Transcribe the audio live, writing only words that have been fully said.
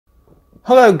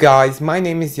Hello guys, my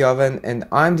name is Jovan and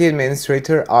I'm the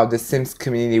administrator of the Sims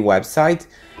community website.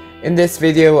 In this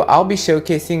video, I'll be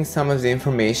showcasing some of the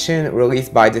information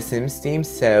released by the Sims team,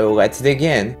 so let's dig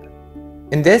in.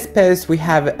 In this post, we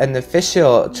have an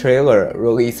official trailer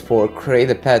released for Create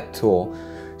a Pet tool,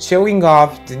 showing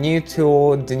off the new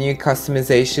tool, the new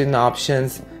customization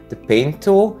options, the paint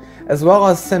tool, as well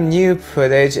as some new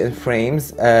footage and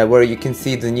frames where you can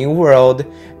see the new world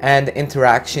and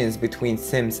interactions between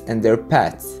Sims and their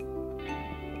pets.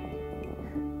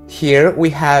 Here we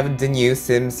have the new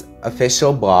Sims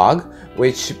official blog,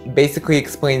 which basically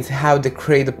explains how the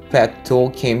Create a Pet tool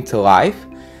came to life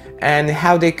and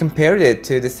how they compared it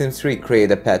to the Sims 3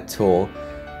 Create a Pet tool,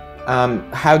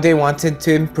 how they wanted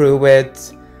to improve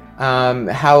it,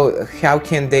 how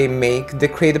can they make the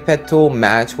Create a Pet tool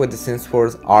match with the Sims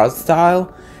 4's art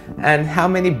style, and how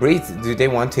many breeds do they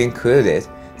want to include it.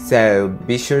 So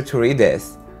be sure to read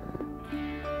this.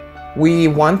 We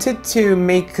wanted to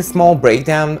make a small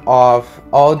breakdown of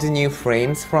all the new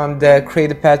frames from the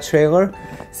Create a Pet trailer.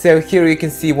 So here you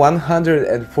can see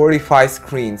 145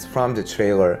 screens from the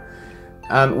trailer.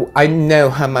 I know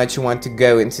how much you want to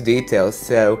go into details,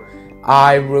 so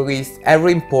I released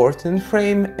every important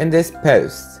frame in this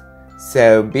post,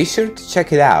 so be sure to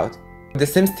check it out. The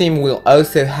Sims team will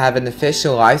also have an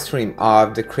official live stream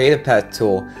of the Create a Pet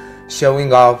tool,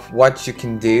 showing off what you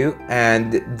can do,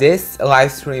 and this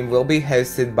live stream will be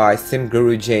hosted by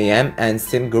SimGuru JM and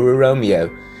SimGuru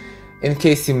Romeo. In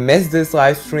case you missed this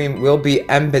live stream, we'll be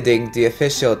embedding the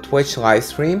official Twitch live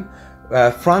stream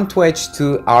from Twitch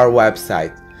to our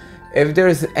website. If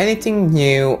there's anything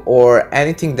new or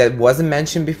anything that wasn't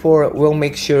mentioned before, we'll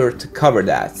make sure to cover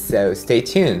that, so stay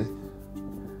tuned.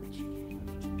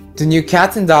 The new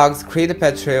Cats and Dogs Create a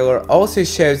Pet trailer also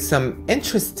showed some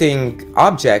interesting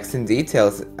objects and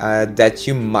details that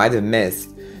you might have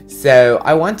missed. So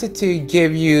I wanted to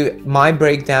give you my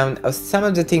breakdown of some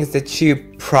of the things that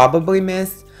you probably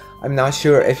missed. I'm not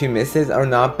sure if you missed it or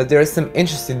not, but there are some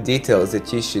interesting details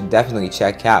that you should definitely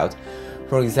check out.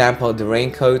 For example, the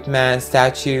Raincoat Man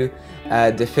statue,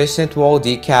 the fishnet wall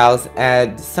decals,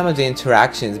 and some of the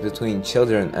interactions between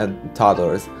children and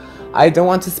toddlers. I don't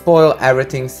want to spoil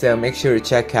everything, so make sure to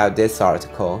check out this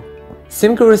article.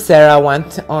 SimGuru Sarah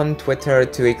went on Twitter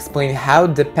to explain how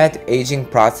the pet aging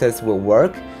process will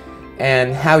work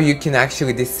and how you can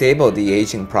actually disable the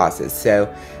aging process.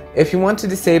 So if you want to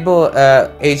disable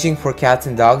aging for cats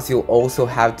and dogs, you'll also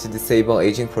have to disable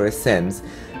aging for the Sims.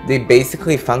 They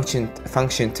basically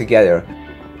function together.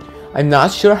 I'm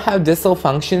not sure how this will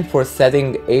function for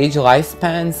setting age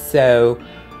lifespans, so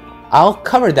I'll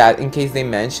cover that in case they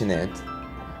mention it.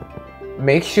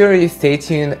 Make sure you stay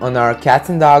tuned on our Cats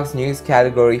and Dogs news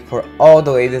category for all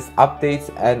the latest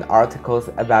updates and articles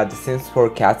about the Sims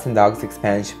 4 Cats and Dogs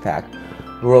expansion pack.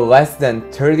 We're less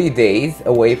than 30 days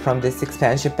away from this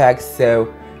expansion pack,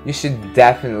 so you should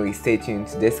definitely stay tuned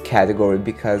to this category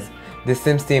because the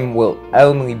Sims team will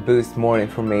only boost more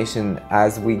information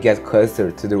as we get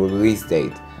closer to the release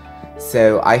date.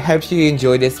 So I hope you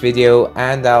enjoyed this video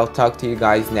and I'll talk to you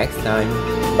guys next time.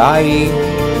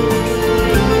 Bye!